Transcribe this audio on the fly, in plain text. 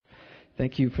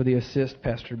Thank you for the assist,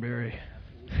 Pastor Barry.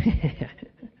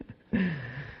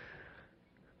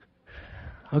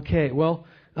 Okay, well,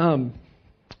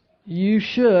 you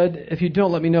should, if you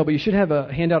don't, let me know, but you should have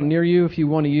a handout near you if you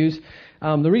want to use.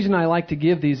 The reason I like to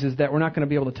give these is that we're not going to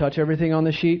be able to touch everything on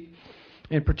the sheet.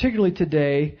 And particularly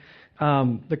today,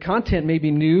 the content may be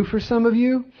new for some of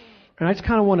you, and I just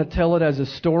kind of want to tell it as a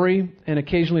story and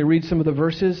occasionally read some of the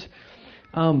verses.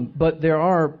 But there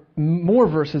are more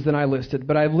verses than I listed,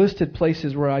 but I've listed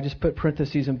places where I just put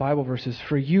parentheses and Bible verses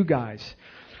for you guys.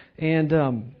 And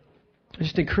I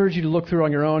just encourage you to look through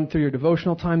on your own, through your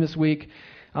devotional time this week.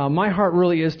 My heart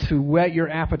really is to whet your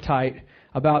appetite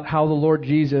about how the Lord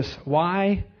Jesus,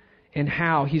 why and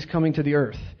how He's coming to the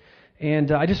earth.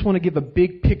 And I just want to give a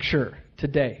big picture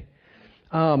today.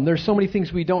 There's so many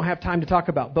things we don't have time to talk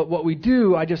about, but what we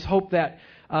do, I just hope that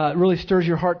it really stirs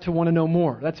your heart to want to know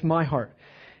more. That's my heart.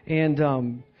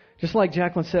 And just like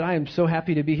Jacqueline said, I am so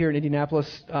happy to be here in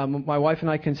Indianapolis. My wife and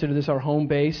I consider this our home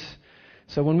base.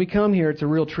 So when we come here, it's a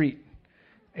real treat.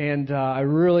 And I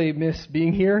really miss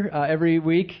being here every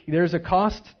week. There's a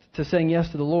cost to saying yes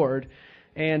to the Lord.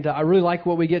 And I really like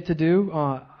what we get to do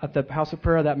at the House of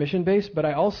Prayer, that mission base. But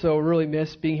I also really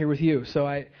miss being here with you. So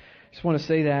I just want to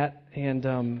say that.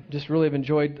 And just really have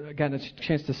enjoyed getting a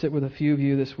chance to sit with a few of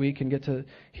you this week and get to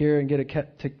hear and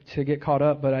to get caught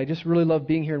up. But I just really love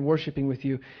being here and worshiping with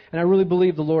you. And I really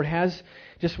believe the Lord has,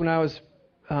 just when I was,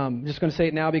 just going to say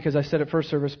it now because I said it first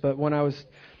service, but when I was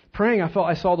praying,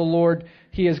 I saw the Lord,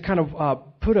 He has kind of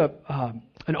put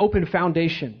an open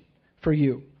foundation for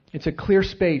you. It's a clear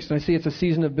space, and I see it's a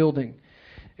season of building.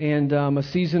 And a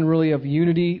season really of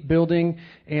unity building,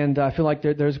 and I feel like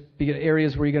there's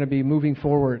areas where you're going to be moving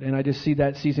forward, and I just see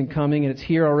that season coming, and it's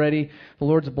here already. The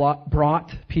Lord's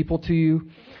brought people to you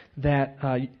that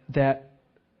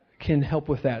can help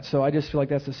with that. So I just feel like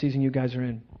that's the season you guys are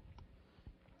in.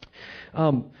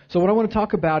 So what I want to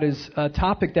talk about is a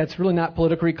topic that's really not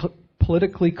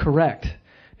politically correct,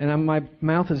 and my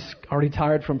mouth is already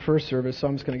tired from first service, so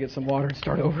I'm just going to get some water and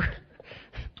start over.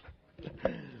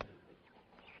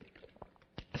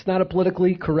 It's not a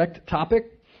politically correct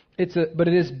topic. But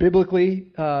it is biblically.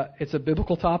 It's a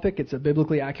biblical topic. It's a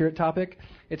biblically accurate topic.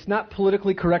 It's not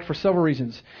politically correct for several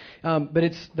reasons, but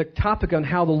it's the topic on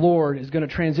how the Lord is going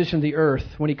to transition the earth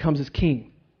when He comes as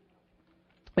King,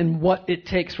 and what it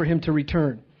takes for Him to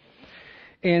return.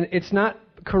 And it's not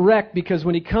correct because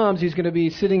when He comes, He's going to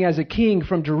be sitting as a king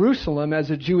from Jerusalem,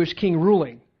 as a Jewish king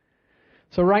ruling.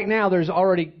 So right now, there's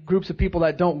already groups of people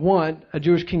that don't want a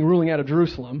Jewish king ruling out of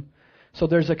Jerusalem. So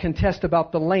there's a contest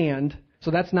about the land.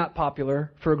 So that's not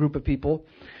popular for a group of people.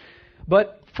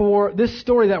 But for this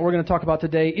story that we're going to talk about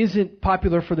today isn't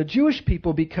popular for the Jewish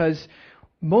people because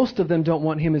most of them don't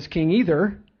want Him as king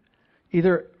either.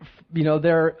 Either,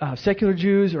 they're secular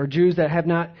Jews or Jews that have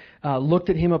not looked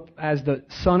at Him as the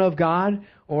Son of God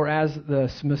or as the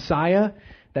Messiah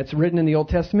that's written in the Old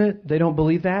Testament. They don't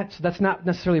believe that. So that's not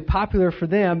necessarily popular for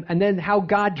them. And then how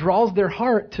God draws their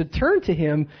heart to turn to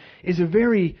Him is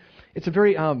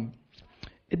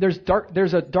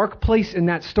there's a dark place in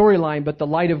that storyline, but the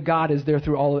light of God is there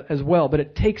through all as well. But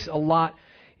it takes a lot.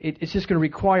 It's just going to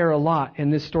require a lot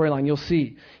in this storyline. You'll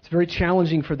see. It's very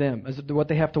challenging for them as to what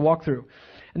they have to walk through.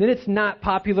 And then it's not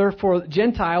popular for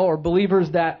Gentile or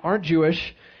believers that aren't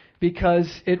Jewish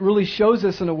because it really shows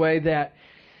us in a way that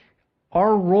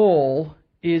our role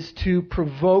is to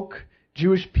provoke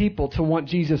Jewish people to want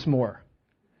Jesus more.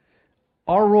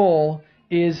 Our role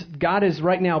is God has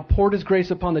right now poured His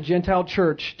grace upon the Gentile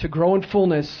church to grow in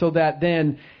fullness so that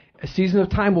then a season of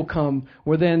time will come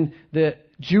where then the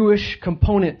Jewish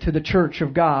component to the church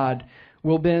of God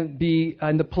will then be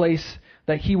in the place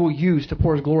that He will use to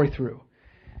pour His glory through.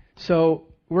 So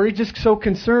we're just so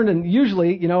concerned, and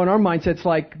usually, in our mindsets,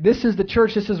 like, this is the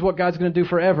church, this is what God's going to do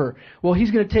forever. Well,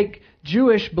 He's going to take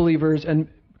Jewish believers and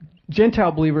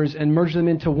Gentile believers and merge them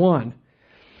into one.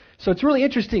 So it's really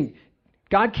interesting.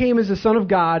 God came as the Son of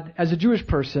God, as a Jewish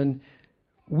person.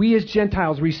 We as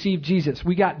Gentiles received Jesus.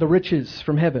 We got the riches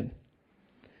from heaven.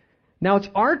 Now it's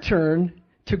our turn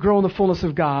to grow in the fullness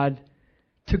of God,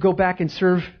 to go back and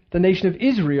serve the nation of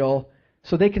Israel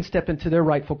so they can step into their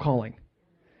rightful calling.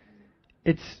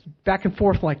 It's back and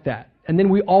forth like that. And then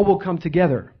we all will come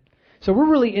together. So we're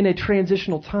really in a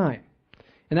transitional time.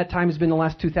 And that time has been the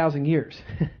last 2,000 years.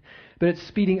 But it's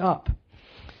speeding up.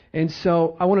 And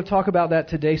so I want to talk about that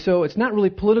today. So it's not really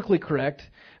politically correct,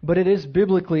 but it is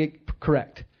biblically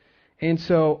correct. And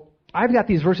so I've got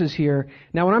these verses here.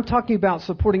 Now, when I'm talking about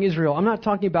supporting Israel, I'm not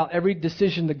talking about every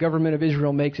decision the government of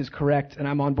Israel makes is correct, and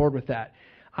I'm on board with that.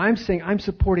 I'm saying I'm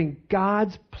supporting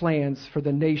God's plans for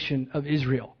the nation of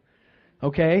Israel.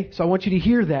 Okay? So I want you to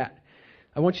hear that.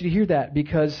 I want you to hear that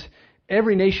because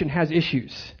every nation has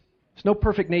issues. There's no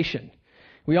perfect nation.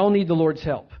 We all need the Lord's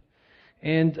help.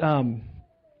 And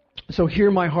so hear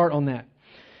my heart on that.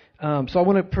 So I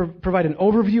want to provide an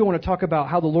overview. I want to talk about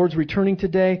how the Lord's returning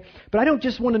today. But I don't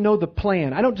just want to know the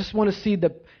plan. I don't just want to see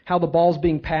how the ball's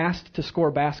being passed to score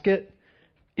a basket,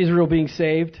 Israel being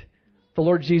saved, the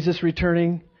Lord Jesus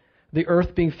returning, the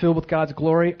earth being filled with God's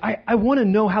glory. I want to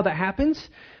know how that happens,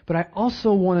 but I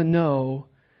also want to know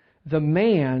the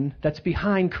man that's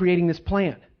behind creating this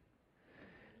plan.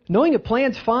 Knowing a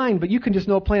plan's fine, but you can just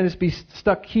know a plan is be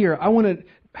stuck here. I want to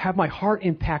have my heart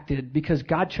impacted because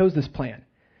God chose this plan.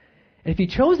 And if He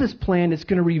chose this plan, it's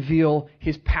going to reveal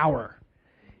His power.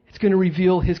 It's going to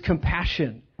reveal His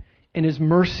compassion and His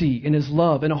mercy and His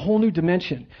love in a whole new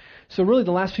dimension. So really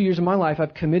the last few years of my life,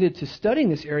 I've committed to studying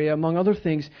this area, among other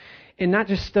things, and not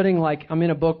just studying like I'm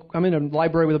in a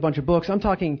library with a bunch of books. I'm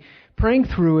talking praying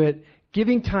through it,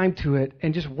 giving time to it,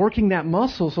 and just working that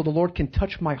muscle so the Lord can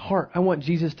touch my heart. I want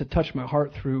Jesus to touch my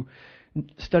heart through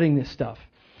studying this stuff.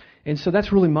 And so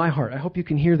that's really my heart. I hope you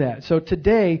can hear that. So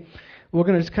today, we're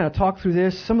going to just kind of talk through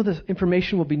this. Some of the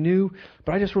information will be new,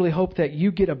 but I just really hope that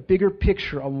you get a bigger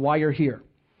picture of why you're here.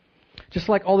 Just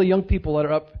like all the young people that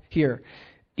are up here.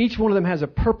 Each one of them has a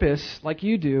purpose, like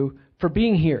you do, for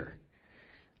being here.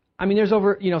 I mean, there's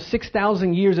over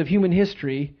 6,000 years of human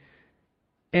history,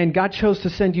 and God chose to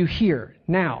send you here,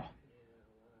 now.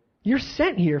 You're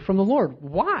sent here from the Lord.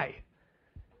 Why?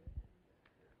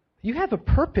 You have a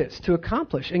purpose to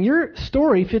accomplish, and your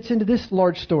story fits into this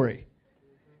large story.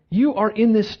 You are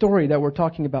in this story that we're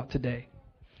talking about today.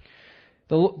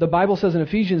 The Bible says in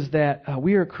Ephesians that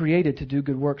we are created to do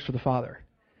good works for the Father.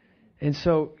 And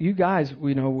so you guys,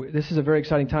 this is a very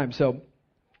exciting time. So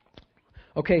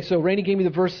Randy gave me the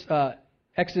verse,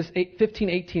 Exodus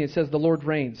 15:18. It says, the Lord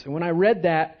reigns. And when I read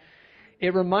that,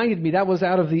 it reminded me that was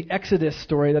out of the Exodus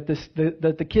story that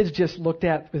the kids just looked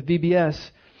at with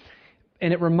VBS.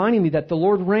 And it reminded me that the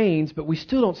Lord reigns, but we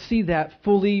still don't see that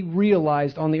fully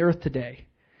realized on the earth today.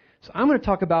 So I'm going to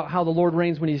talk about how the Lord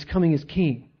reigns when He's coming as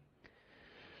King.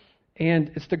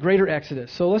 And it's the greater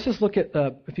Exodus. So let's just look at,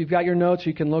 if you've got your notes,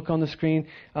 you can look on the screen.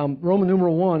 Roman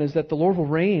numeral 1 is that the Lord will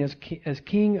reign as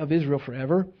King of Israel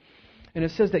forever. And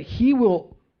it says that He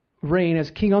will reign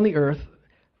as King on the earth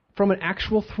from an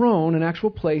actual throne, an actual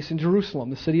place in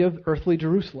Jerusalem, the city of earthly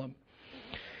Jerusalem.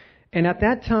 And at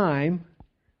that time,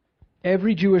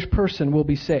 every Jewish person will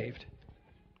be saved.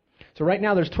 So right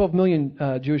now there's 12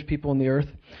 million Jewish people on the earth.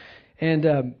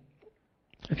 And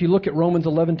if you look at Romans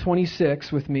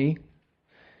 11:26 with me,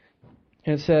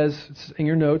 and it says, it's in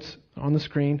your notes on the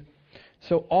screen,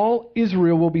 so all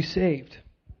Israel will be saved.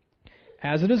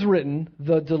 As it is written,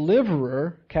 the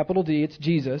deliverer, capital D, it's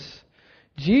Jesus.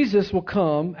 Jesus will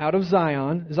come out of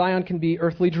Zion. Zion can be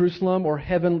earthly Jerusalem or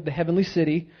heaven, the heavenly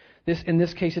city. In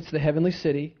this case, it's the heavenly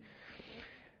city.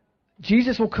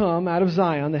 Jesus will come out of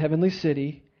Zion, the heavenly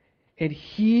city, and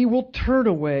He will turn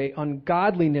away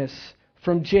ungodliness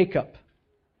from Jacob.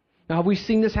 Now, have we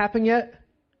seen this happen yet?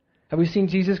 Have we seen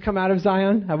Jesus come out of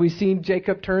Zion? Have we seen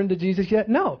Jacob turn to Jesus yet?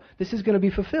 No. This is going to be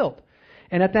fulfilled.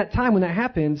 And at that time, when that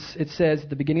happens, it says at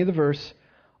the beginning of the verse,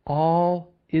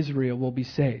 all Israel will be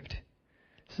saved.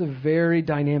 This is a very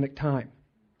dynamic time.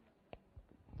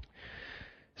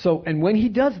 So, and when He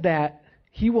does that,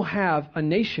 He will have a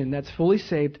nation that's fully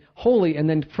saved, holy, and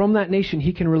then from that nation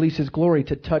He can release His glory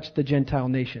to touch the Gentile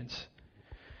nations.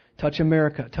 Touch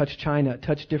America, touch China,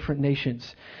 touch different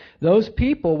nations. Those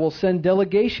people will send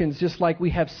delegations just like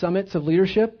we have summits of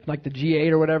leadership, like the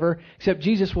G8 or whatever, except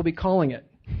Jesus will be calling it.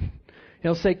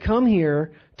 He'll say, come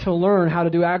here to learn how to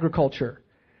do agriculture.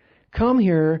 Come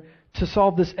here to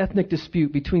solve this ethnic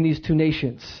dispute between these two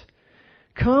nations.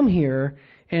 Come here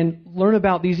and learn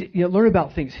about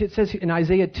things. It says in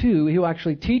Isaiah 2, He'll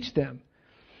actually teach them.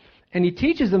 And He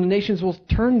teaches them the nations will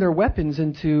turn their weapons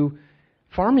into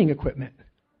farming equipment.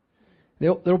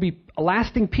 There'll be a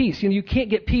lasting peace. You can't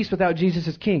get peace without Jesus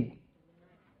as King.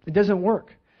 It doesn't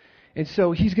work. And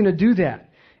so He's going to do that.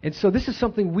 And so this is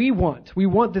something we want. We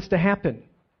want this to happen.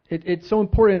 It's so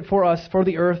important for us, for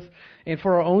the earth, and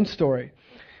for our own story.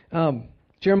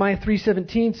 Jeremiah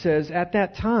 3:17 says, at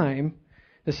that time,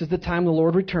 this is the time the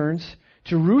Lord returns,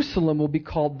 Jerusalem will be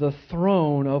called the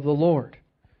throne of the Lord.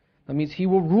 That means He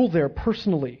will rule there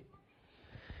personally.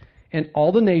 And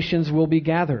all the nations will be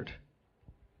gathered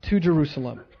to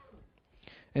Jerusalem.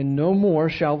 And no more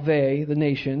shall they, the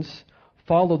nations,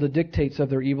 follow the dictates of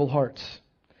their evil hearts.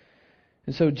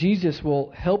 And so Jesus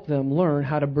will help them learn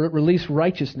how to release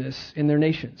righteousness in their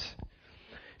nations.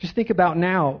 Just think about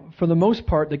now, for the most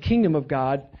part, the kingdom of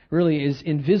God really is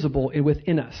invisible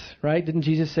within us, right? Didn't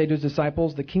Jesus say to His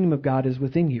disciples, the kingdom of God is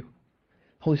within you?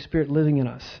 Holy Spirit living in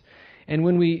us. And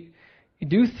when we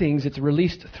do things, it's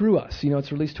released through us.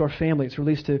 It's released to our family. It's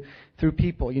released through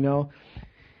people,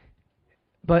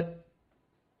 But,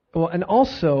 and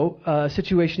also, a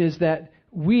situation is that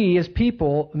we as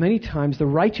people, many times, the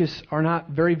righteous are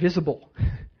not very visible.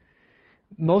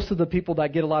 Most of the people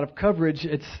that get a lot of coverage,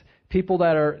 it's people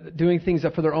that are doing things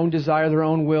that for their own desire, their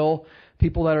own will,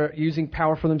 people that are using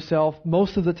power for themselves,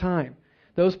 most of the time.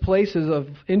 Those places of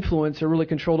influence are really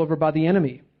controlled over by the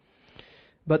enemy.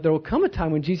 But there will come a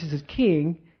time when Jesus is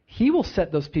king, he will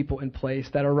set those people in place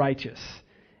that are righteous.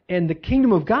 And the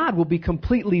kingdom of God will be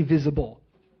completely visible.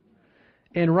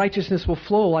 And righteousness will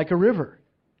flow like a river.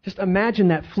 Just imagine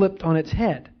that flipped on its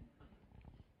head.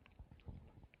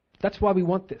 That's why we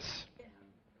want this.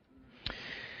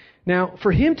 Now,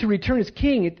 for him to return as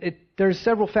king, there's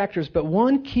several factors, but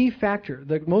one key factor,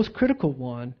 the most critical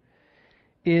one,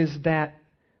 is that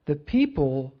the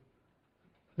people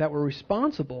that were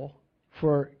responsible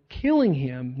for killing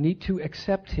him need to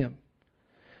accept him.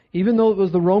 Even though it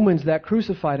was the Romans that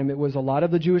crucified him, it was a lot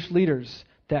of the Jewish leaders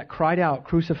that cried out,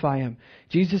 "Crucify him."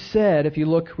 Jesus said, if you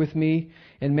look with me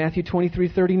in Matthew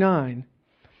 23:39,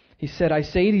 he said, "I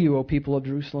say to you, O people of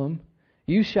Jerusalem,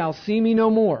 you shall see me no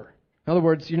more." In other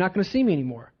words, you're not going to see me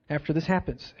anymore after this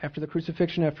happens, after the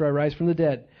crucifixion, after I rise from the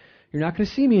dead. You're not going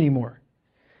to see me anymore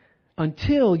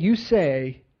until you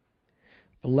say,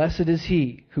 "Blessed is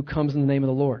he who comes in the name of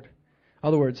the Lord." In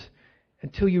other words,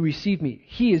 until you receive me.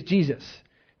 He is Jesus.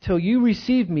 Till you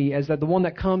receive me as the one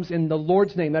that comes in the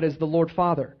Lord's name, that is the Lord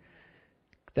Father.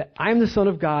 That I am the Son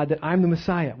of God, that I am the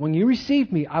Messiah. When you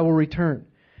receive me, I will return.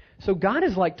 So God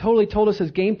has totally told us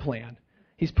his game plan.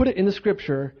 He's put it in the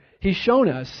Scripture. He's shown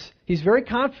us. He's very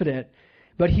confident,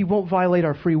 but he won't violate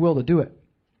our free will to do it.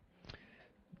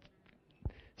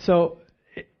 So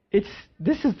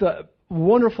this is the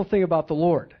wonderful thing about the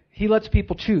Lord. He lets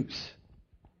people choose.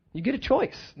 You get a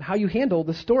choice in how you handle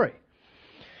the story.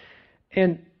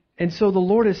 And so the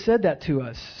Lord has said that to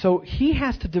us. So he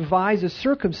has to devise a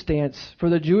circumstance for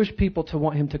the Jewish people to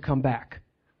want him to come back.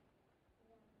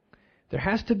 There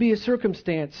has to be a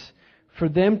circumstance for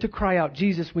them to cry out,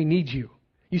 "Jesus, we need you."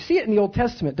 You see it in the Old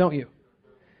Testament, don't you?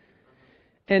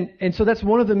 And so that's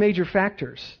one of the major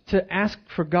factors, to ask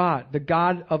for God, the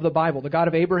God of the Bible, the God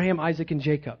of Abraham, Isaac, and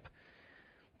Jacob,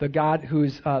 the God who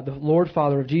is the Lord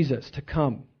Father of Jesus, to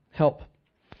come help.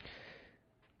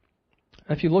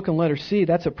 If you look in letter C,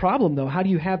 that's a problem, though. How do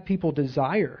you have people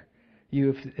desire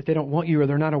you if they don't want you, or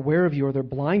they're not aware of you, or they're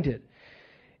blinded?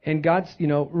 And God's,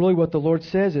 really what the Lord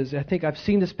says is, I think I've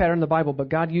seen this pattern in the Bible, but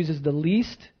God uses the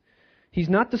least. He's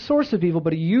not the source of evil,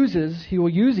 but He will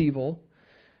use evil.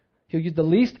 He'll use the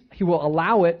least. He will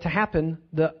allow it to happen,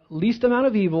 the least amount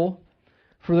of evil,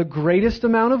 for the greatest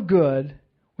amount of good,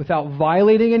 without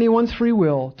violating anyone's free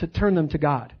will, to turn them to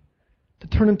God, to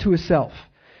turn them to Himself.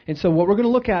 And so what we're going to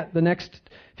look at the next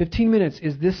 15 minutes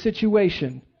is this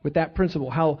situation with that principle,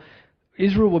 how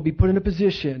Israel will be put in a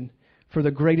position for the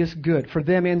greatest good, for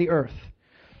them and the earth.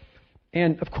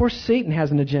 And, of course, Satan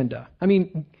has an agenda. I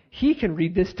mean, he can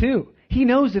read this too. He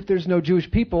knows if there's no Jewish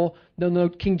people, then no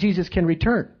King Jesus can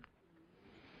return.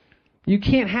 You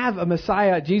can't have a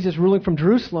Messiah, Jesus, ruling from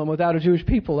Jerusalem without a Jewish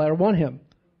people that want Him.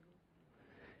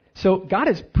 So God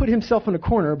has put Himself in a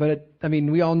corner, but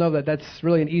we all know that that's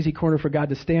really an easy corner for God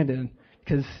to stand in,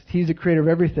 because He's the creator of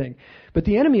everything. But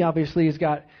the enemy obviously has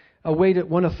got a way to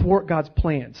want to thwart God's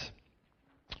plans.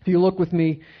 If you look with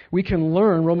me, we can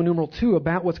learn Roman numeral 2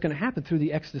 about what's going to happen through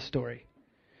the Exodus story.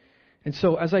 And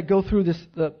so as I go through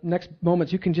the next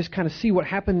moments, you can just kind of see what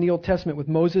happened in the Old Testament with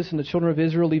Moses and the children of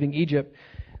Israel leaving Egypt.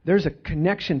 There's a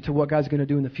connection to what God's going to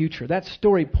do in the future. That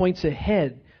story points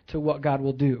ahead to what God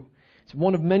will do. It's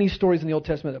one of many stories in the Old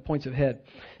Testament that points ahead.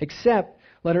 Except,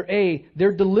 letter A,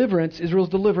 their deliverance, Israel's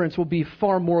deliverance, will be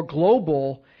far more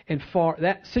global, and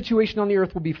that situation on the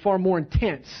earth will be far more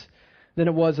intense than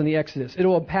it was in the Exodus. It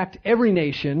will impact every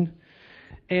nation,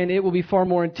 and it will be far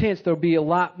more intense. There will be a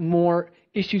lot more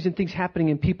issues and things happening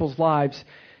in people's lives,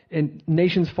 and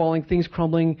nations falling, things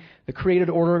crumbling, the created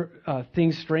order,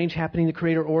 things strange happening in the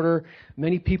created order.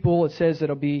 Many people, it says,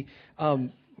 it'll be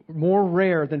more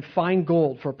rare than fine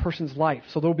gold for a person's life.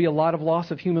 So there will be a lot of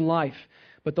loss of human life.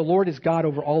 But the Lord is God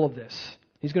over all of this.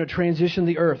 He's going to transition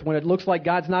the earth. When it looks like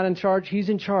God's not in charge, He's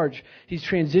in charge. He's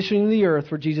transitioning the earth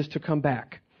for Jesus to come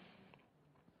back.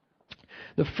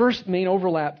 The first main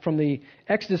overlap from the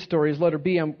Exodus story is letter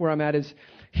B, where I'm at, is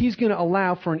He's going to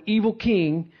allow for an evil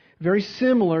king, very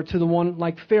similar to the one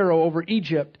like Pharaoh over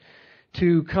Egypt,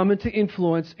 to come into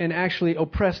influence and actually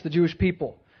oppress the Jewish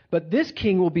people. But this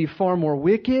king will be far more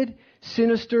wicked,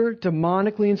 sinister,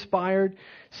 demonically inspired,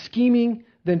 scheming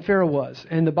than Pharaoh was.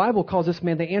 And the Bible calls this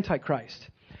man the Antichrist.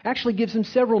 actually gives him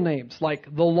several names,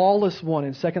 like the lawless one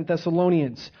in 2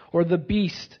 Thessalonians, or the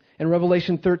beast in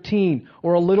Revelation 13,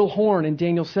 or a little horn in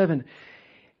Daniel 7.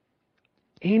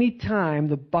 Anytime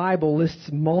the Bible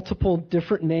lists multiple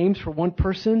different names for one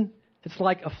person, it's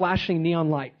like a flashing neon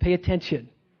light. Pay attention.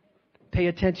 Pay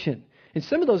attention. And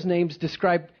some of those names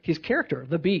describe his character,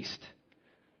 the beast.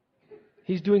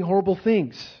 He's doing horrible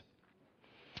things.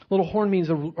 Little horn means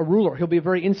a ruler. He'll be a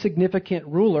very insignificant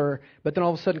ruler, but then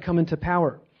all of a sudden come into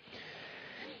power.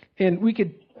 And we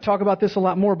could talk about this a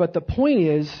lot more, but the point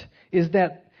is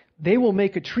that they will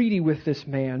make a treaty with this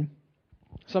man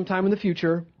sometime in the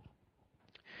future.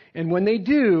 And when they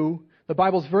do, the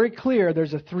Bible's very clear,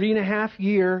 there's a 3.5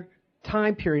 year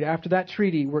time period after that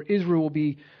treaty where Israel will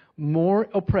be more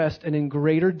oppressed and in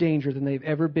greater danger than they've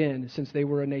ever been since they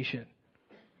were a nation.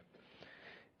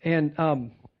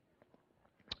 And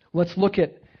let's look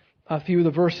at a few of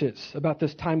the verses about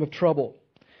this time of trouble.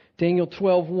 Daniel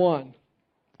 12:1.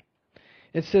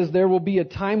 It says, there will be a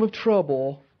time of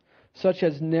trouble such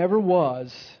as never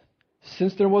was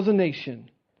since there was a nation,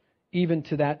 even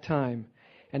to that time.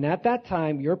 And at that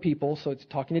time, your people, so it's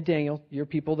talking to Daniel, your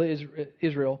people,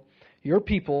 Israel, your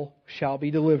people shall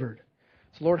be delivered.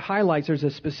 So the Lord highlights there's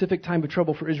a specific time of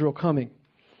trouble for Israel coming.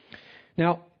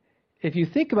 Now, if you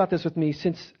think about this with me,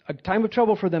 since a time of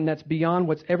trouble for them that's beyond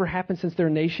what's ever happened since their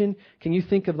nation, can you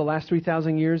think of the last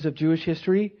 3,000 years of Jewish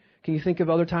history? Can you think of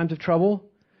other times of trouble?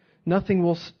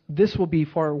 This will be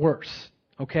far worse.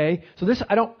 Okay? So this,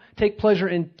 I don't take pleasure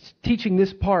in teaching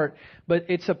this part, but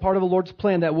it's a part of the Lord's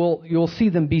plan that you'll see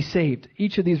them be saved.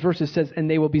 Each of these verses says, and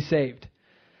they will be saved.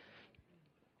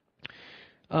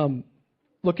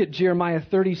 Look at Jeremiah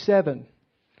 37.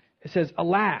 It says,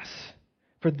 alas,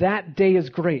 for that day is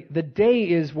great. The day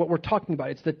is what we're talking about.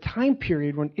 It's the time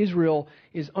period when Israel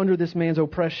is under this man's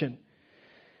oppression.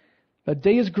 The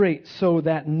day is great, so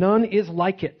that none is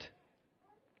like it.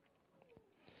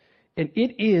 And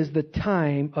it is the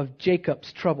time of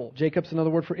Jacob's trouble. Jacob's another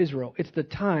word for Israel. It's the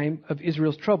time of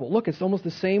Israel's trouble. Look, it's almost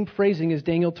the same phrasing as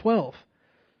Daniel 12.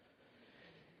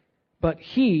 But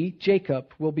he,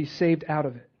 Jacob, will be saved out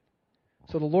of it.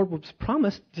 So the Lord was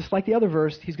promised, just like the other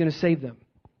verse, He's going to save them.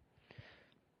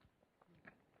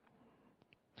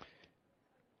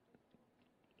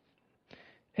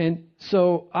 And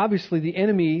so, obviously, the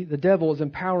enemy, the devil, is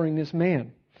empowering this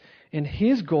man. And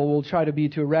his goal will try to be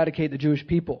to eradicate the Jewish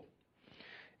people.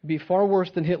 It'd be far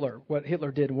worse than Hitler, what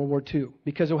Hitler did in World War II,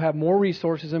 because he'll have more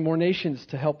resources and more nations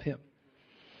to help him.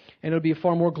 And it'll be a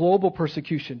far more global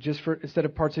persecution, instead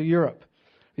of parts of Europe.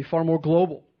 It'll be far more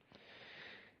global.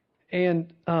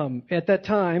 And at that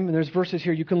time, and there's verses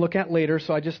here you can look at later,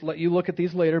 so I just let you look at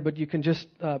these later, but you can just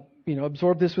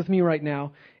absorb this with me right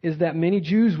now, is that many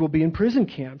Jews will be in prison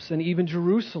camps, and even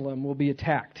Jerusalem will be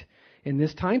attacked in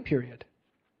this time period.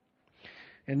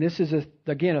 And this is,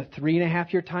 again, a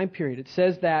 3.5 year time period. It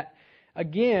says that,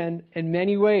 again, in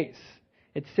many ways.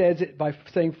 It says it by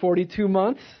saying 42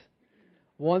 months,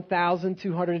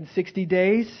 1,260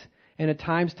 days, and at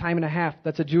times, time and a half.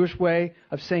 That's a Jewish way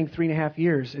of saying 3.5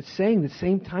 years. It's saying the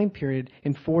same time period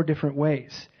in 4 different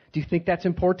ways. Do you think that's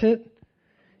important?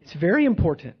 It's very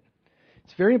important.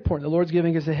 It's very important. The Lord's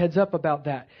giving us a heads up about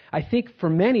that. I think for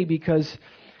many, because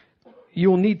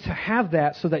you'll need to have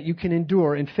that so that you can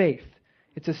endure in faith.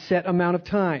 It's a set amount of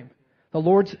time. The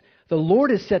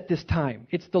Lord has set this time.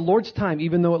 It's the Lord's time,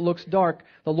 even though it looks dark.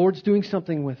 The Lord's doing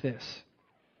something with this.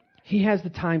 He has the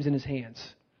times in His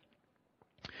hands.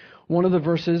 One of the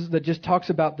verses that just talks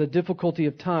about the difficulty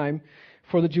of time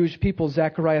for the Jewish people,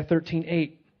 Zechariah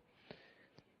 13:8.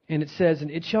 And it says, and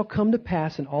it shall come to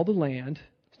pass in all the land,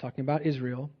 it's talking about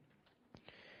Israel,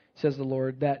 says the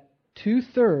Lord, that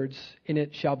 2/3 in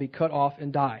it shall be cut off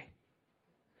and die,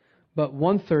 but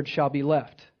 1/3 shall be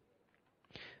left.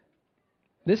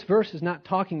 This verse is not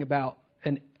talking about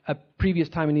a previous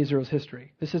time in Israel's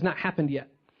history. This has not happened yet.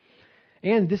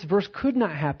 And this verse could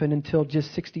not happen until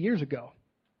just 60 years ago.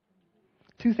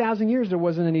 2,000 years there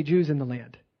wasn't any Jews in the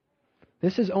land.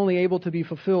 This is only able to be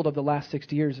fulfilled of the last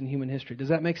 60 years in human history. Does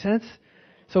that make sense?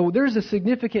 So there's a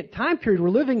significant time period we're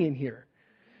living in here.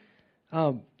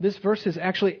 This verse is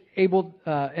actually able,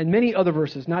 and many other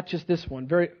verses, not just this one,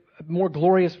 very more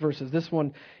glorious verses. This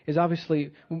one is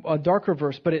obviously a darker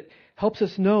verse, but it helps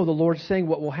us know the Lord's saying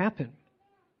what will happen.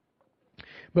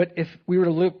 But if we were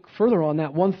to look further on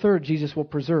that, 1/3 Jesus will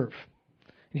preserve.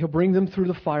 And He'll bring them through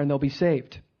the fire and they'll be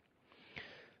saved.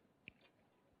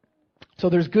 So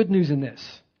there's good news in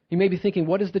this. You may be thinking,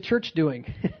 what is the church doing?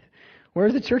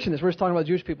 Where's the church in this? We're just talking about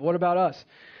Jewish people. What about us?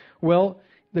 Well,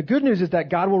 the good news is that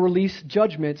God will release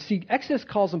judgment. See, Exodus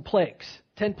calls them plagues.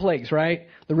 10 plagues, right?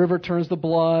 The river turns to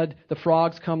blood, the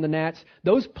frogs come, the gnats.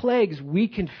 Those plagues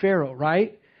weakened Pharaoh,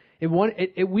 right?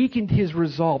 It weakened his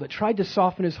resolve. It tried to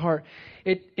soften his heart.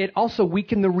 It also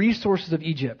weakened the resources of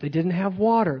Egypt. They didn't have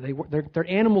water. Their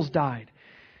animals died.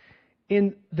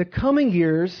 In the coming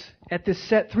years, at this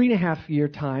set 3.5 year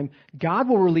time, God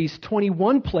will release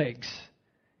 21 plagues.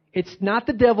 It's not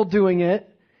the devil doing it,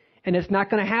 and it's not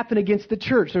going to happen against the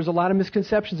church. There's a lot of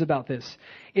misconceptions about this.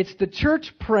 It's the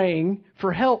church praying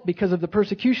for help because of the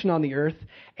persecution on the earth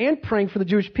and praying for the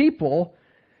Jewish people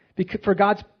for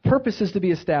God's purposes to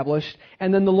be established,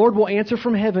 and then the Lord will answer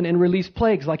from heaven and release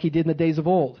plagues like he did in the days of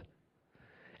old.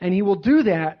 And he will do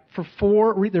that for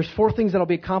there's 4 things that will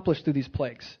be accomplished through these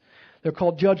plagues. They're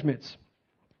called judgments.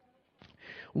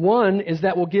 One is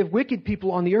that will give wicked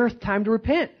people on the earth time to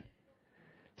repent.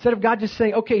 Instead of God just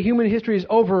saying, okay, human history is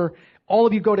over, all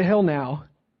of you go to hell now.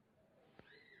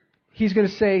 He's going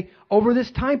to say, over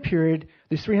this time period,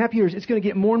 this 3.5 years, it's going to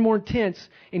get more and more intense,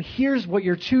 and here's what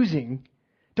you're choosing.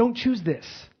 Don't choose this.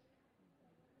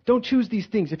 Don't choose these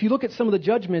things. If you look at some of the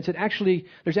judgments,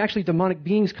 there's actually demonic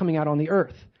beings coming out on the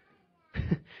earth.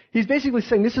 He's basically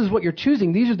saying, this is what you're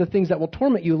choosing. These are the things that will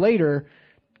torment you later.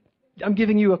 I'm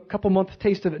giving you a couple months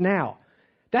taste of it now.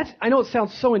 I know it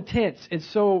sounds so intense and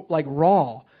so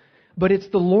raw, but it's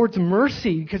the Lord's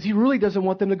mercy because he really doesn't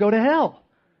want them to go to hell.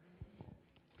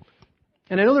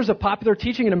 And I know there's a popular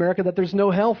teaching in America that there's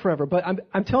no hell forever, but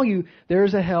I'm telling you, there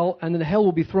is a hell, and then the hell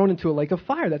will be thrown into a lake of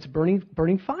fire. That's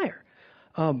burning fire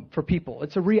for people.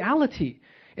 It's a reality.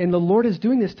 And the Lord is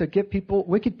doing this to get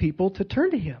wicked people to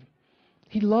turn to him.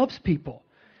 He loves people.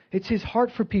 It's his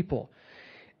heart for people.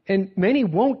 And many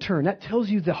won't turn. That tells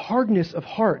you the hardness of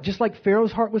heart. Just like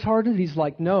Pharaoh's heart was hardened, he's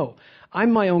like, no,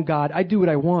 I'm my own God. I do what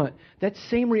I want. That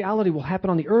same reality will happen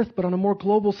on the earth, but on a more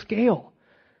global scale.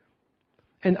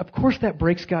 And of course that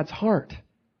breaks God's heart.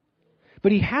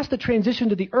 But he has to transition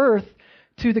to the earth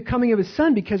to the coming of his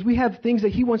son because we have things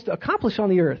that he wants to accomplish on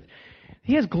the earth.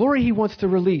 He has glory he wants to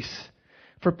release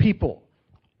for people.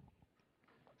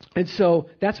 And so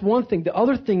that's one thing. The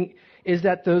other thing is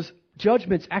that those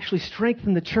judgments actually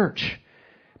strengthen the church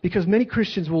because many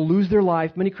Christians will lose their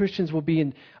life. Many Christians will be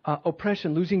in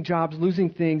oppression, losing jobs,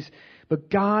 losing things. But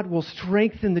God will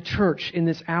strengthen the church in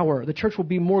this hour. The church will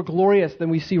be more glorious than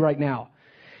we see right now.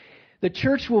 The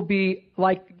church will be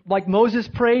like Moses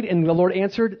prayed and the Lord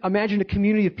answered. Imagine a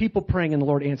community of people praying and the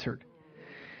Lord answered.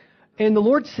 And the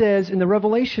Lord says in the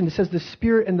Revelation, it says the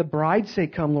Spirit and the bride say,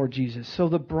 come, Lord Jesus. So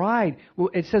the bride,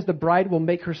 it says the bride will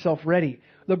make herself ready.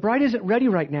 The bride isn't ready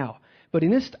right now. But in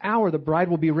this hour, the bride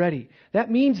will be ready. That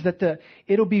means that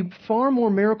it'll be far more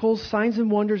miracles, signs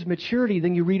and wonders, maturity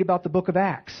than you read about the book of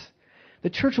Acts. The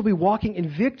church will be walking in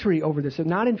victory over this and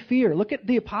not in fear. Look at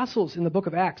the apostles in the book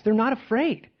of Acts. They're not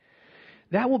afraid.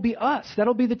 That will be us.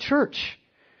 That'll be the church.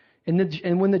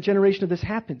 And when the generation of this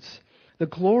happens, the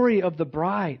glory of the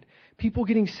bride, people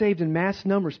getting saved in mass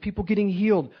numbers, people getting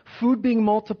healed, food being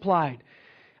multiplied.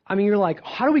 I mean, you're like,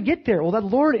 how do we get there? Well, that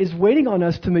Lord is waiting on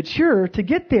us to mature to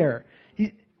get there.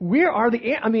 We are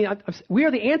the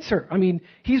answer. I mean,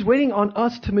 he's waiting on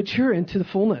us to mature into the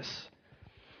fullness.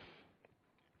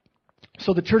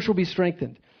 So the church will be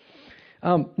strengthened.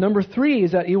 Number 3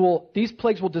 is that these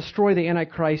plagues will destroy the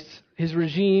Antichrist, his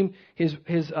regime,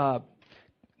 the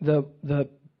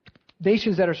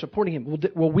nations that are supporting him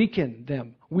will weaken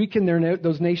them,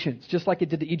 those nations, just like it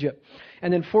did to Egypt.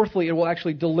 And then fourthly, it will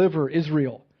actually deliver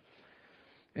Israel.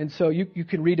 And so you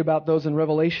can read about those in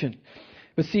Revelation.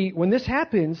 But see, when this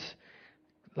happens,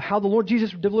 how the Lord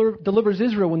Jesus delivers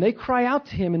Israel, when they cry out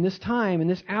to him in this time, in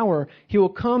this hour, he will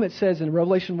come, it says in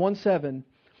Revelation 1:7,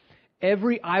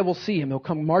 every eye will see him. He'll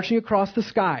come marching across the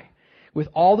sky with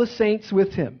all the saints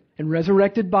with him and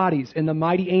resurrected bodies and the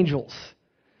mighty angels.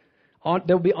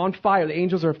 They'll be on fire. The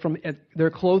angels they're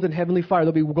clothed in heavenly fire.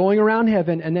 They'll be going around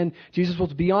heaven, and then Jesus will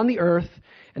be on the earth.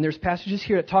 And there's passages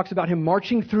here that talks about him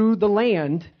marching through the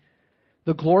land,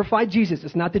 the glorified Jesus.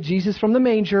 It's not the Jesus from the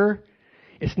manger.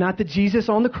 It's not the Jesus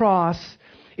on the cross.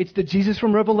 It's the Jesus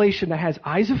from Revelation that has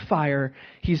eyes of fire.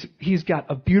 He's got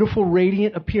a beautiful,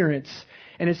 radiant appearance.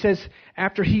 And it says,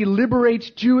 after he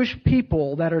liberates Jewish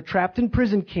people that are trapped in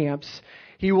prison camps,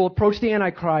 he will approach the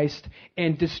Antichrist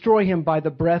and destroy him by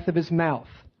the breath of his mouth.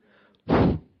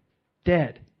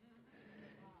 Dead.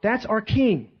 That's our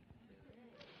king.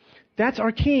 That's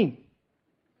our king.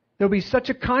 There'll be such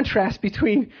a contrast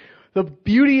between the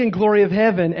beauty and glory of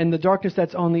heaven and the darkness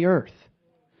that's on the earth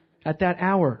at that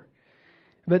hour.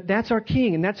 But that's our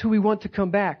king, and that's who we want to come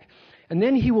back. And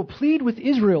then he will plead with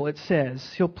Israel, it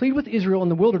says. He'll plead with Israel in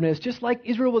the wilderness, just like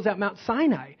Israel was at Mount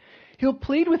Sinai. He'll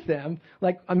plead with them.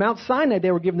 Like on Mount Sinai,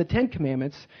 they were given the 10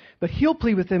 Commandments, but He'll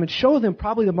plead with them and show them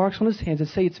probably the marks on His hands and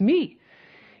say, it's me.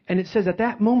 And it says at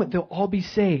that moment, they'll all be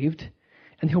saved,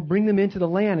 and He'll bring them into the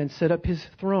land and set up His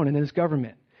throne and His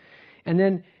government. And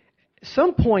then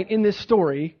some point in this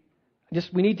story, I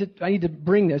need to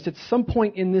bring this. At some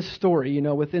point in this story,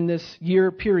 within this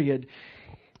year period,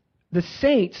 the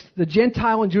saints, the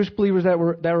Gentile and Jewish believers that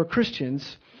were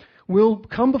Christians, will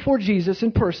come before Jesus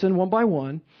in person, one by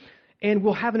one, and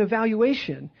we'll have an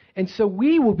evaluation. And so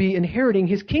we will be inheriting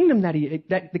His kingdom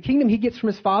that the kingdom He gets from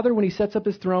His Father when He sets up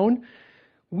His throne.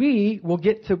 We will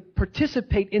get to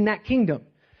participate in that kingdom.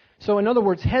 So in other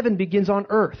words, heaven begins on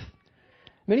earth.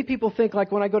 Many people think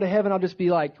like when I go to heaven, I'll just be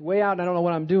like way out and I don't know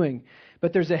what I'm doing.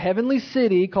 But there's a heavenly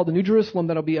city called the New Jerusalem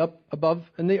that'll be up above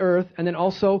in the earth. And then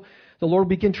also the Lord will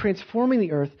begin transforming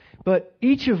the earth. But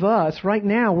each of us right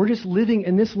now, we're just living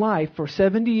in this life for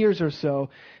 70 years or so.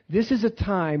 This is a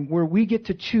time where we get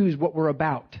to choose what we're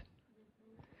about.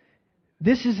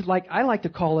 This is like, I like to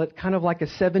call it kind of like a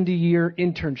 70-year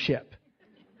internship.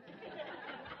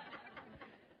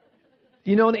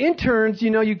 The interns,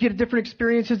 you get different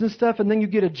experiences and stuff, and then you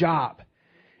get a job.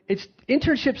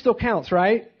 Internship still counts,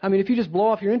 right? I mean, if you just blow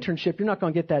off your internship, you're not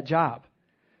going to get that job,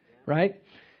 right?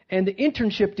 And the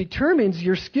internship determines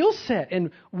your skill set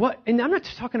and I'm not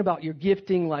just talking about your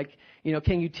gifting, like,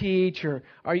 can you teach or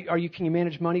can you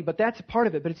manage money? But that's a part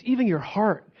of it. But it's even your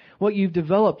heart, what you've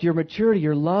developed, your maturity,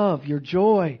 your love, your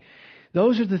joy.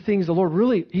 Those are the things the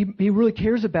Lord He really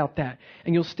cares about that.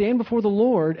 And you'll stand before the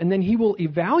Lord, and then He will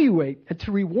evaluate and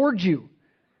to reward you.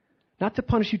 Not to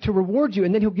punish you, to reward you.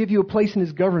 And then He'll give you a place in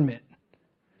His government.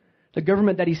 The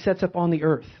government that He sets up on the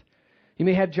earth. You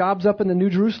may have jobs up in the New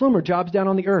Jerusalem or jobs down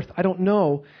on the earth. I don't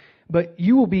know. But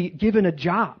you will be given a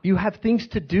job. You have things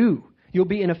to do. You'll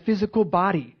be in a physical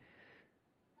body.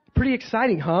 Pretty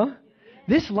exciting, huh?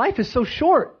 This life is so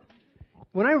short.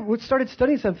 When I started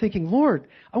studying this, I'm thinking, Lord,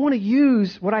 I want to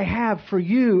use what I have for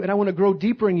you, and I want to grow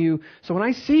deeper in you. So when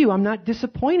I see you, I'm not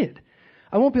disappointed.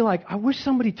 I won't be like, I wish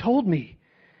somebody told me.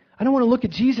 I don't want to look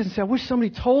at Jesus and say, I wish somebody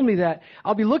told me that.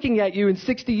 I'll be looking at you in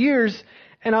 60 years,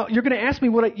 and you're going to ask me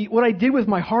what I did with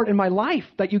my heart and my life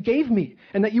that you gave me,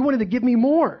 and that you wanted to give me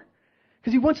more.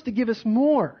 Because He wants to give us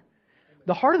more.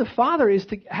 The heart of the Father is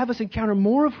to have us encounter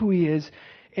more of who He is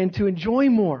and to enjoy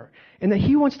more. And that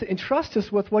He wants to entrust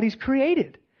us with what He's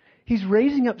created. He's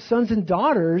raising up sons and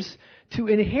daughters to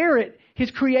inherit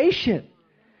His creation.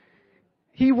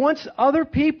 He wants other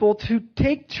people to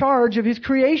take charge of His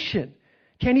creation.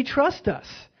 Can He trust us?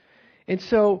 And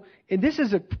this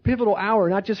is a pivotal hour,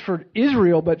 not just for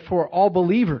Israel, but for all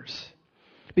believers.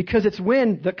 Because it's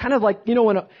when, kind of like,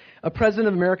 when a president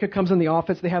of America comes in the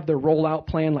office, they have their rollout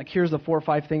plan, like here's the 4 or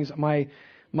 5 things I'm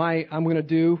going to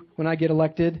do when I get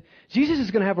elected. Jesus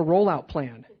is going to have a rollout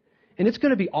plan, and it's going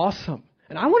to be awesome.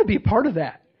 And I want to be a part of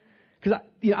that because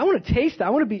I want to taste that. I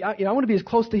want to be as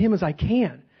close to Him as I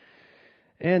can.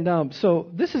 And so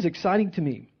this is exciting to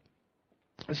me.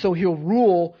 So He'll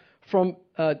rule from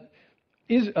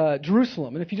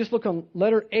Jerusalem. And if you just look on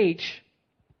letter H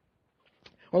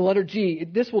or letter G,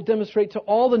 this will demonstrate to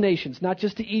all the nations, not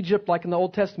just to Egypt like in the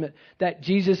Old Testament, that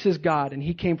Jesus is God and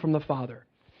He came from the Father.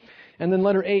 And then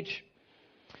letter H,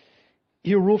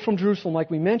 He'll rule from Jerusalem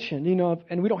like we mentioned,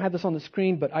 and we don't have this on the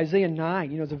screen, but Isaiah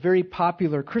 9, is a very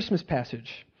popular Christmas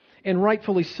passage. And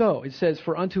rightfully so. It says,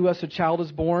 for unto us a child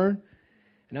is born,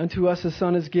 and unto us a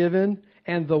son is given,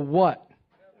 and the what?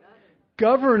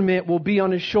 Government will be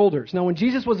on His shoulders. Now, when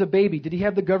Jesus was a baby, did He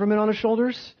have the government on His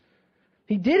shoulders?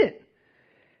 He didn't.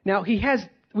 Now,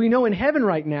 we know in heaven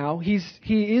right now, He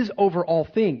is over all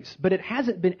things, but it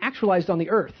hasn't been actualized on the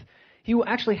earth. He will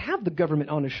actually have the government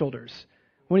on His shoulders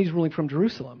when He's ruling from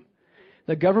Jerusalem.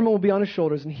 The government will be on His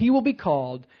shoulders, and He will be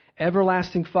called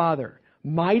Everlasting Father,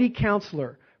 Mighty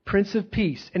Counselor, Prince of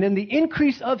Peace. And in the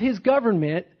increase of His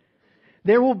government,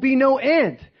 there will be no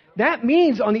end. That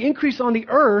means on the increase on the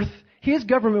earth, His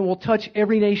government will touch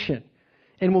every nation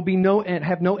and will be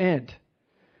have no end.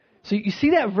 So you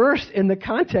see that verse in the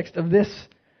context of this.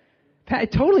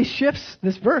 It totally shifts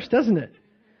this verse, doesn't it?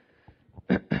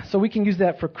 So we can use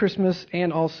that for Christmas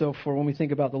and also for when we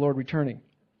think about the Lord returning.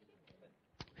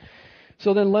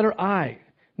 So then letter I.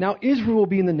 Now Israel will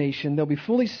be in the nation. They'll be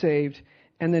fully saved.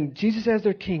 And then Jesus as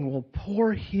their king will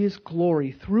pour His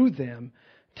glory through them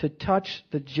to touch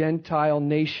the Gentile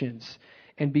nations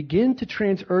and begin to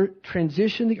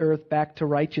transition the earth back to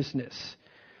righteousness,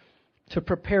 to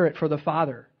prepare it for the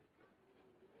Father.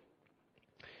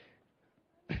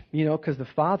 Because the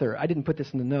Father, I didn't put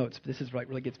this in the notes, but this is what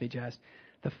really gets me jazzed.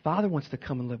 The Father wants to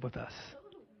come and live with us.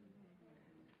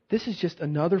 This is just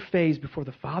another phase before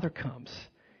the Father comes.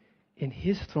 in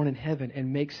his throne in heaven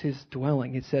and makes his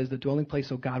dwelling. It says the dwelling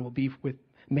place of God will be with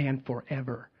man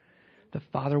forever. The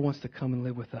Father wants to come and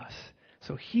live with us.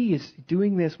 So he is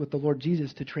doing this with the Lord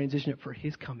Jesus to transition it for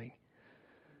his coming.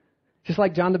 Just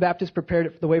like John the Baptist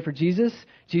prepared the way for Jesus,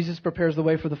 Jesus prepares the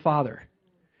way for the Father.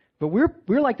 But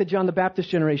we're like the John the Baptist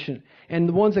generation, and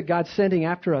the ones that God's sending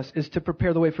after us is to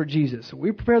prepare the way for Jesus. So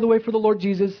we prepare the way for the Lord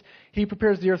Jesus, he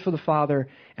prepares the earth for the Father,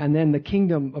 and then the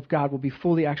kingdom of God will be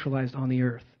fully actualized on the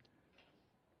earth.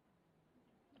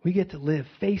 We get to live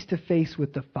face to face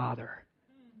with the Father.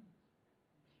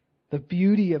 The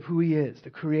beauty of who he is,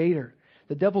 the Creator.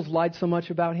 The devil's lied so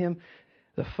much about him.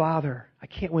 The Father, I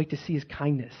can't wait to see his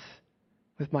kindness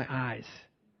with my eyes.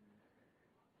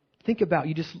 Think about,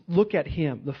 you just look at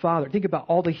him, the Father. Think about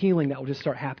all the healing that will just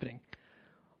start happening.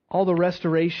 All the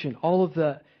restoration, all of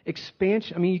the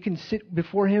expansion. I mean, you can sit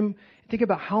before him. Think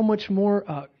about how much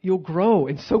more you'll grow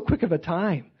in so quick of a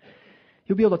time.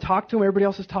 You'll be able to talk to him. Everybody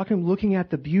else is talking to him, looking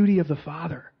at the beauty of the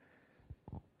Father.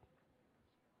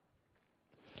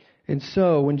 And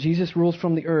so, when Jesus rules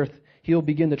from the earth, he'll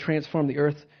begin to transform the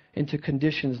earth into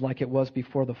conditions like it was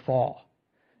before the fall.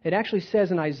 It actually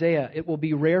says in Isaiah, it will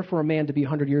be rare for a man to be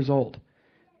 100 years old.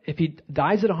 If he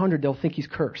dies at 100, they'll think he's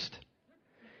cursed.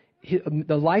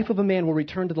 The life of a man will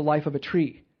return to the life of a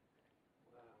tree.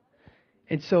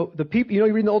 And so the people, you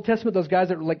read in the Old Testament, those guys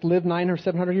that live 900 or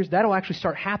 700 years, that'll actually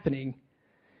start happening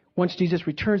once Jesus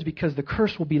returns because the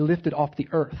curse will be lifted off the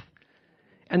earth.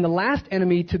 And the last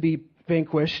enemy to be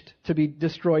vanquished, to be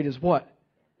destroyed is what?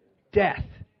 Death.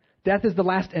 Death is the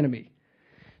last enemy.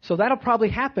 So that'll probably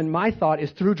happen, my thought,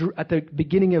 is at the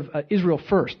beginning of Israel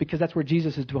first, because that's where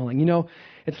Jesus is dwelling.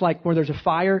 It's like where there's a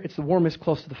fire, it's the warmest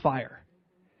close to the fire.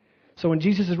 So when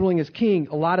Jesus is ruling as king,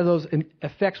 a lot of those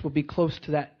effects will be close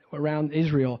to that around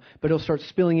Israel, but it'll start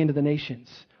spilling into the nations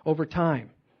over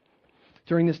time,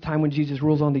 during this time when Jesus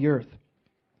rules on the earth.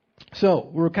 So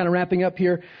we're kind of wrapping up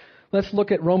here. Let's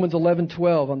look at Romans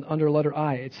 11:12 under letter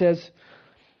I. It says,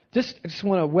 I just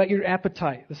want to whet your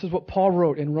appetite. This is what Paul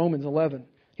wrote in Romans 11.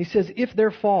 He says, if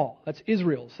their fall, that's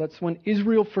Israel's, that's when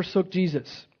Israel forsook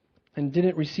Jesus and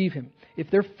didn't receive him. If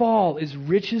their fall is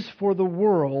riches for the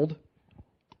world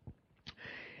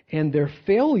and their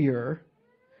failure,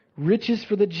 riches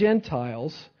for the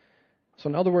Gentiles. So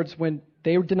in other words, when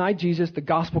they denied Jesus, the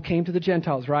gospel came to the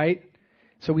Gentiles, right?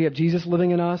 So we have Jesus living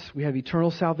in us. We have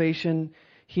eternal salvation,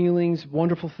 healings,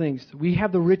 wonderful things. We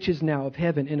have the riches now of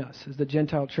heaven in us as the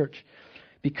Gentile church.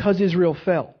 Because Israel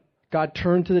fell, God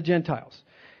turned to the Gentiles.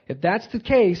 If that's the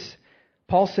case,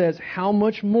 Paul says, how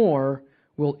much more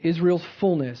will Israel's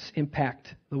fullness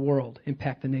impact the world,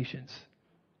 impact the nations?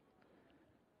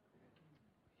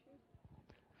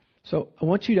 So I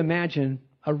want you to imagine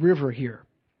a river here.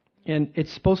 And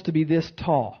it's supposed to be this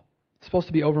tall. It's supposed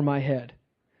to be over my head.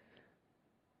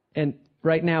 And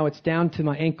right now it's down to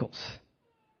my ankles.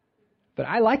 But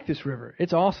I like this river.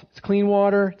 It's awesome. It's clean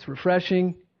water. It's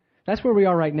refreshing. That's where we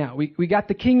are right now. We got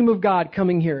the kingdom of God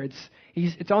coming here.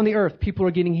 It's on the earth. People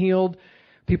are getting healed.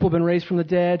 People have been raised from the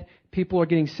dead. People are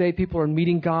getting saved. People are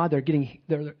meeting God. They're getting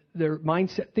their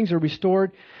mindset. Things are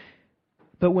restored.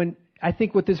 But I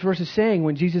think what this verse is saying,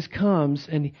 when Jesus comes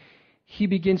and he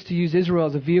begins to use Israel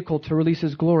as a vehicle to release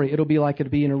his glory, it'll be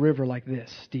in a river like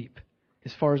this, deep,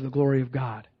 as far as the glory of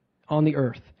God on the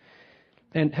earth.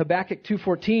 And Habakkuk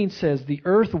 2:14 says, the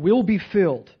earth will be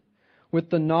filled with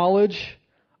the knowledge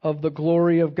of the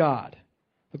glory of God,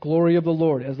 the glory of the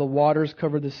Lord, as the waters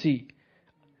cover the sea.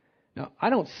 Now, I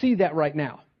don't see that right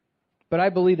now, but I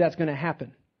believe that's going to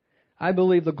happen. I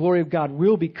believe the glory of God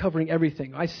will be covering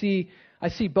everything. I see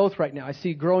both right now. I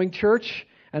see growing church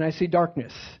and I see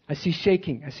darkness. I see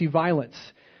shaking. I see violence.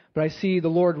 But I see the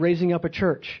Lord raising up a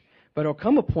church. But it'll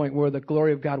come a point where the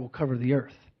glory of God will cover the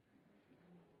earth.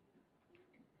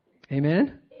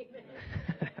 Amen?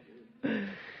 Amen.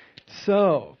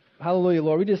 So, hallelujah,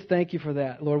 Lord. We just thank you for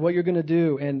that, Lord, what you're going to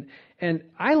do. And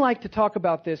I like to talk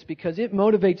about this because it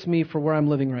motivates me for where I'm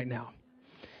living right now.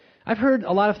 I've heard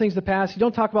a lot of things in the past. You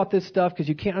don't talk about this stuff because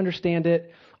you can't understand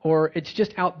it, or it's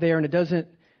just out there and it doesn't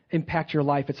impact your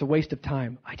life. It's a waste of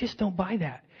time. I just don't buy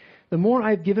that. The more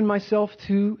I've given myself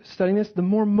to studying this, the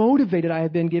more motivated I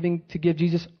have been to give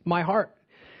Jesus my heart.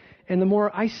 And the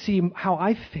more I see how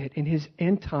I fit in his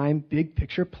end-time big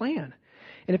picture plan.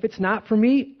 And if it's not for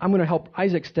me, I'm going to help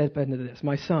Isaac step into this,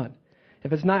 my son.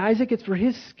 If it's not Isaac, it's for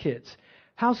his kids.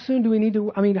 How soon do we need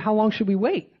to, how long should we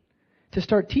wait to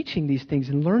start teaching these things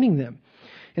and learning them?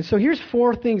 And so here's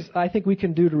 4 things I think we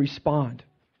can do to respond.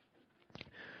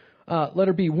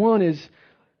 Letter B. 1 is,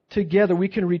 together we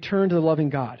can return to the loving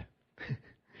God.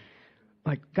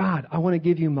 Like, God, I want to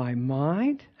give you my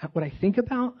mind, what I think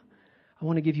about. I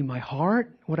want to give you my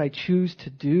heart, what I choose to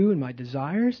do and my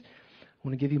desires. I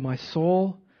want to give you my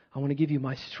soul. I want to give you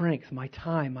my strength, my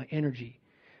time, my energy.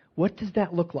 What does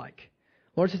that look like?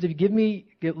 The Lord says, if you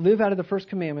live out of the first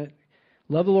commandment,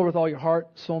 love the Lord with all your heart,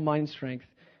 soul, mind, and strength,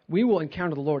 we will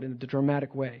encounter the Lord in a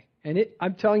dramatic way. And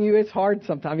I'm telling you, it's hard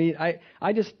sometimes. I mean,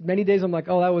 I just, many days I'm like,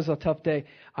 oh, that was a tough day.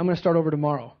 I'm going to start over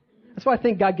tomorrow. That's why I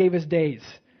think God gave us days.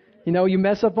 You know, you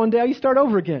mess up one day, you start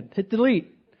over again. Hit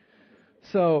delete.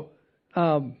 So,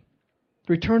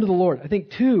 return to the Lord. I think,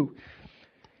 2,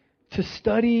 to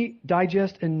study,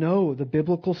 digest, and know the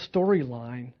biblical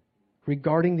storyline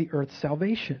regarding the earth's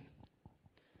salvation.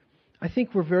 I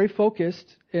think we're very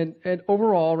focused, and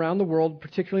overall around the world,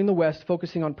 particularly in the West,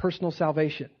 focusing on personal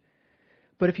salvation.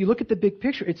 But if you look at the big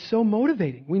picture, it's so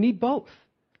motivating. We need both.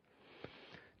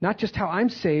 Not just how I'm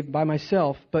saved by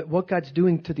myself, but what God's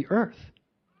doing to the earth.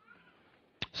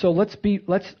 So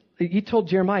he told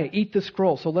Jeremiah, eat the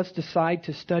scroll. So let's decide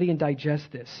to study and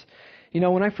digest this. You know,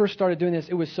 when I first started doing this,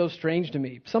 it was so strange to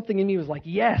me. Something in me was like,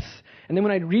 yes. And then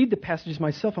when I'd read the passages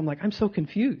myself, I'm like, I'm so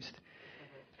confused.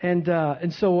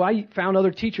 And so I found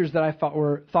other teachers that I thought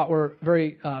were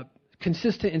very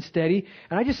consistent and steady,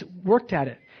 and I just worked at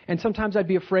it. And sometimes I'd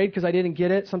be afraid because I didn't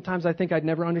get it. Sometimes I think I'd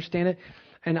never understand it.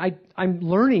 And I'm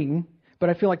learning, but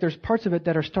I feel like there's parts of it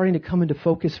that are starting to come into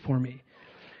focus for me.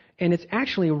 And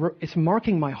it's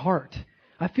marking my heart.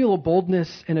 I feel a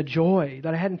boldness and a joy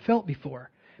that I hadn't felt before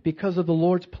because of the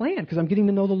Lord's plan, because I'm getting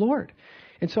to know the Lord.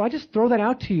 And so I just throw that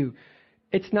out to you.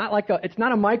 It's not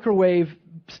a microwave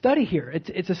study here.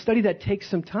 It's a study that takes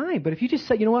some time. But if you just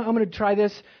say, you know what, I'm going to try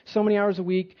this so many hours a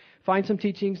week, find some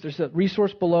teachings. There's a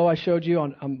resource below I showed you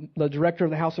on the director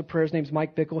of the House of Prayer. His name's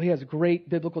Mike Bickle. He has great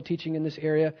biblical teaching in this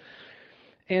area.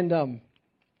 And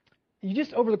you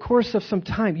just, over the course of some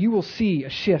time, you will see a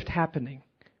shift happening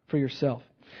for yourself.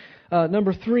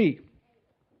 Number 3,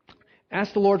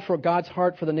 ask the Lord for God's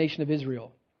heart for the nation of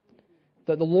Israel.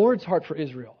 The Lord's heart for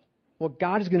Israel. What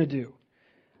God is going to do.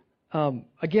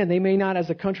 Again, they may not as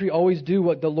a country always do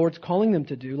what the Lord's calling them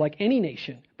to do, like any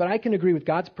nation. But I can agree with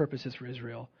God's purposes for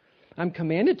Israel. I'm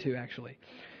commanded to, actually.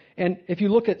 And if you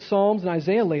look at Psalms and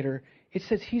Isaiah later, it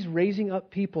says he's raising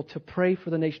up people to pray for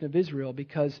the nation of Israel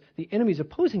because the enemy's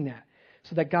opposing that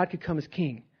so that God could come as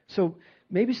king. So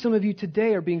maybe some of you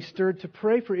today are being stirred to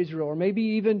pray for Israel, or maybe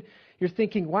even you're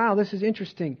thinking, wow, this is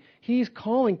interesting. He's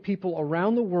calling people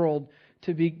around the world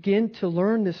to begin to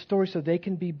learn this story so they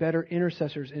can be better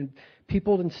intercessors and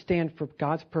people and stand for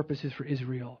God's purposes for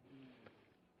Israel.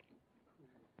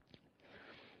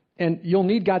 And you'll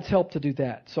need God's help to do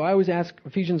that. So I always ask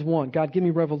Ephesians 1, God, give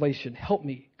me revelation. Help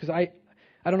me, because I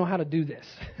don't know how to do this.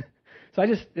 So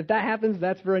if that happens,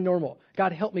 that's very normal.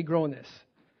 God, help me grow in this.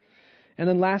 And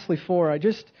then lastly, 4,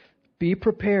 just be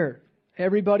prepared.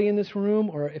 Everybody in this room,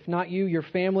 or if not you, your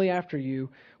family after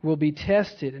you, will be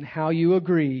tested in how you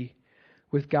agree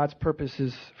with God's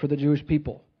purposes for the Jewish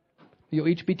people. You'll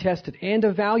each be tested and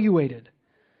evaluated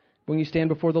when you stand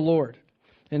before the Lord.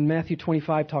 And Matthew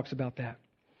 25 talks about that.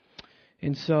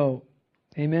 And so,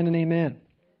 amen and amen.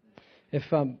 If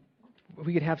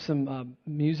we could have some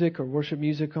music or worship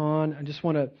music on,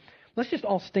 let's just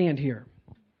all stand here.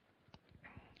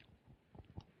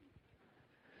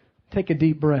 Take a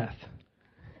deep breath.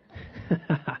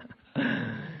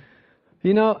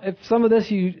 You know, if some of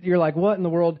this you're like, what in the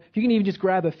world? If you can even just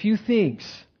grab a few things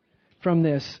from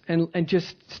this and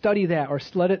just study that, or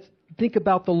think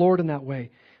about the Lord in that way.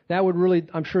 That would really,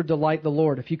 I'm sure, delight the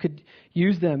Lord. If you could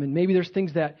use them, and maybe there's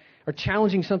things that are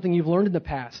challenging something you've learned in the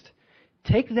past.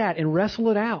 Take that and wrestle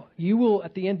it out. You will,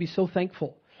 at the end, be so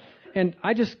thankful. And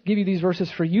I just give you these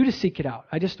verses for you to seek it out.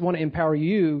 I just want to empower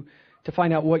you to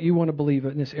find out what you want to believe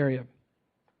in this area.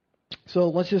 So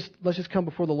let's just come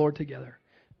before the Lord together.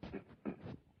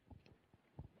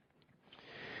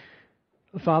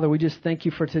 Father, we just thank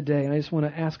you for today. And I just want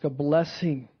to ask a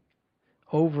blessing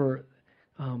over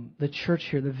the church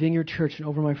here, the Vineyard Church, and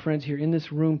over my friends here in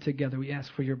this room together. We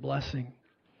ask for your blessing.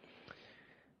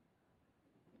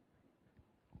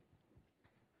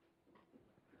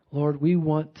 Lord, we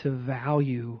want to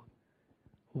value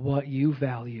what you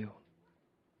value.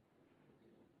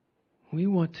 We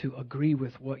want to agree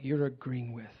with what you're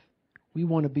agreeing with. We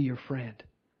want to be your friend.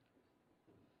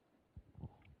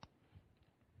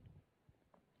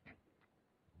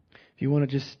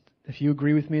 If you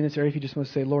agree with me in this area, if you just want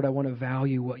to say, Lord, I want to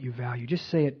value what you value, just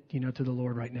say it, to the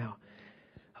Lord right now.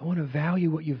 I want to value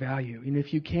what you value. And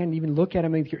if you can, even look at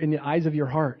him in the eyes of your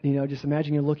heart. Just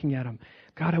imagine you're looking at him.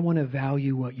 God, I want to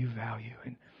value what you value.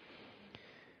 And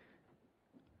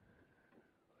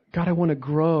God, I want to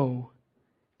grow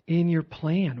in your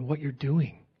plan, what you're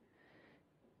doing.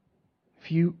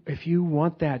 If you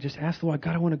want that, just ask the Lord,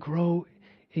 God, I want to grow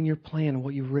in your plan and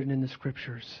what you've written in the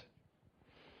Scriptures.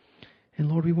 And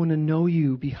Lord, we want to know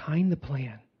you behind the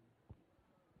plan.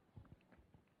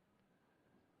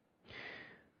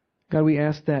 God, we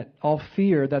ask that all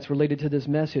fear that's related to this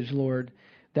message, Lord,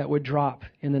 that would drop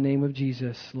in the name of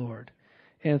Jesus, Lord.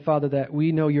 And Father, that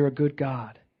we know you're a good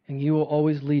God, and you will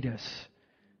always lead us.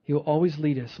 You will always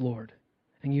lead us, Lord.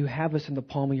 And you have us in the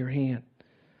palm of your hand.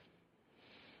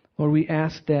 Lord, we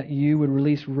ask that you would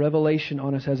release revelation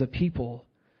on us as a people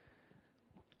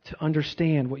to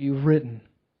understand what you've written.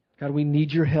 God, we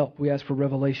need your help. We ask for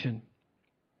revelation.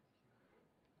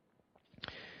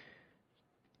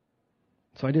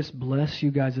 So I just bless you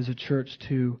guys as a church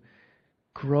to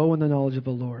grow in the knowledge of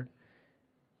the Lord,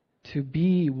 to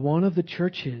be one of the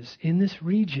churches in this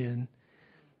region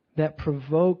that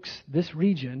provokes this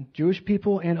region, Jewish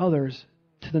people and others,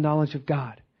 to the knowledge of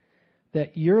God.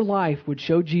 That your life would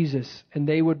show Jesus, and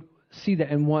they would see that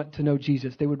and want to know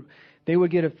Jesus. They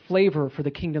would get a flavor for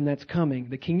the kingdom that's coming.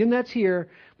 The kingdom that's here,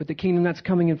 but the kingdom that's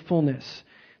coming in fullness.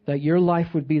 That your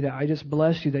life would be that. I just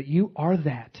bless you that you are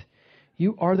that.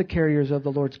 You are the carriers of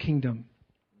the Lord's kingdom.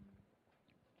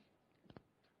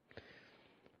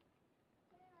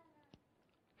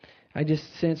 I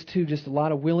just sense, too, just a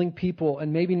lot of willing people,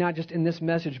 and maybe not just in this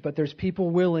message, but there's people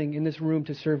willing in this room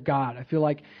to serve God. I feel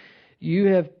like you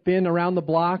have been around the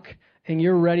block, and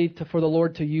you're ready for the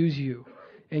Lord to use you.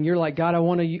 And you're like, God, I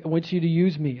want you to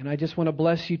use me. And I just want to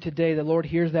bless you today. The Lord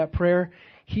hears that prayer.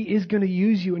 He is going to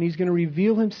use you, and He's going to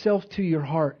reveal Himself to your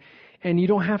heart. And you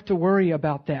don't have to worry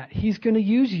about that. He's going to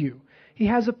use you. He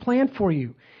has a plan for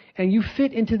you. And you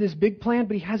fit into this big plan,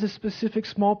 but He has a specific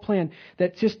small plan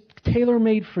that's just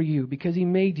tailor-made for you because He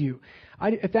made you.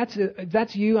 If that's you,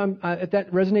 if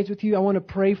that resonates with you, I want to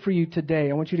pray for you today.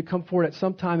 I want you to come forward at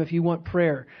some time if you want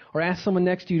prayer, or ask someone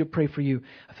next to you to pray for you.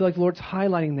 I feel like the Lord's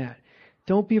highlighting that.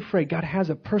 Don't be afraid. God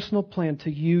has a personal plan to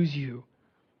use you.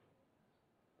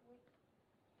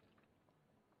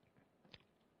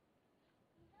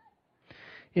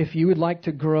 If you would like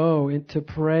to grow and to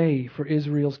pray for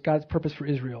God's purpose for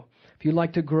Israel, if you'd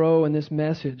like to grow in this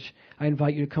message, I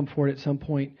invite you to come forward at some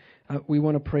point. We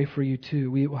want to pray for you too.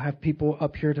 We will have people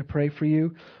up here to pray for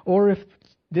you. Or if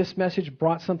this message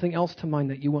brought something else to mind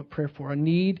that you want prayer for, a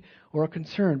need or a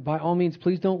concern, by all means,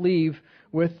 please don't leave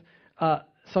with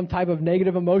some type of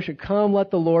negative emotion. Come, let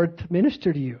the Lord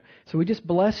minister to you. So we just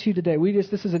bless you today.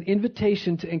 This is an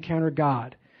invitation to encounter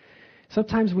God.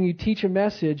 Sometimes when you teach a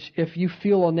message, if you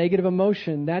feel a negative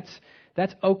emotion, that's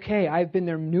okay. I've been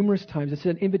there numerous times. It's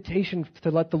an invitation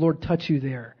to let the Lord touch you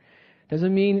there.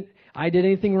 Doesn't mean I did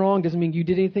anything wrong. Doesn't mean you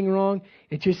did anything wrong.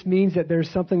 It just means that there's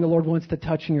something the Lord wants to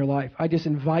touch in your life. I just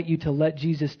invite you to let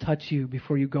Jesus touch you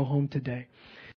before you go home today.